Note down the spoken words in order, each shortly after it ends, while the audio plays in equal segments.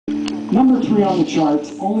Number 3 on the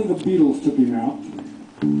charts, only the Beatles took him out.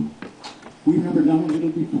 We've never done it, it'll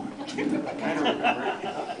be fun.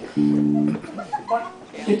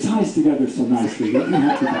 It ties together so nicely. You don't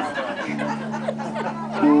have to do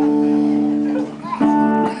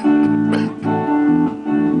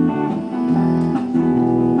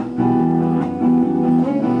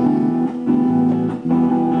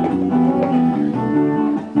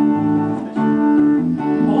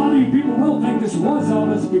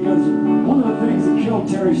because one of the things that killed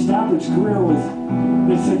Terry Stafford's career was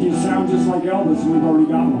they said you sound just like Elvis and we've already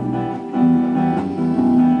got one.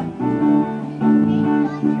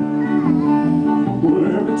 Well,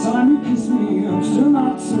 every time you kiss me, I'm still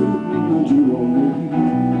not certain that you owe me.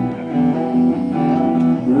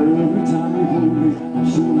 But every time you hold me, I'm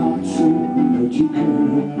still not certain that you care.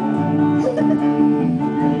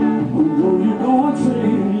 Although you go on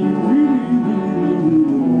saying you really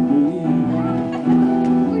love me.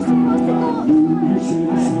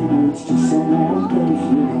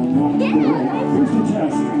 Here's the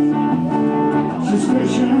test.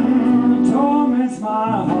 Suspicion torments my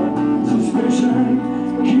heart. Suspicion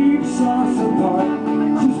keeps us apart.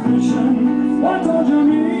 Suspicion, what told you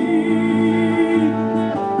me?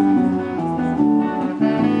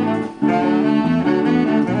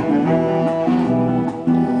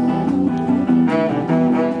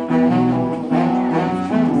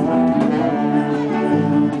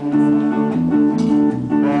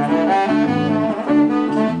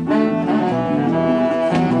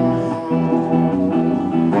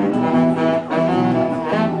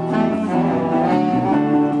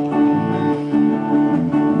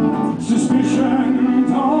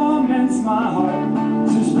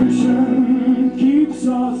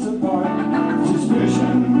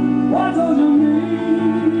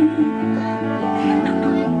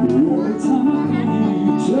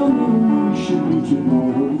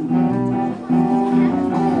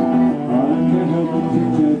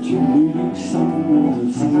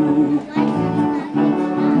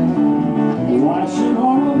 Why should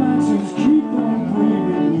all romances keep on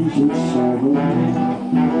breathing music silent?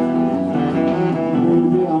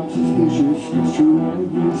 Maybe I'm suspicious, it's true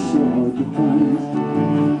and it's so hard to find.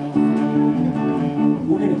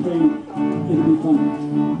 We're gonna fade, it'll be fun.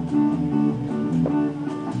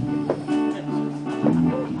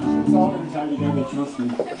 It's all gonna tie together, trust me.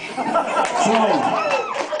 So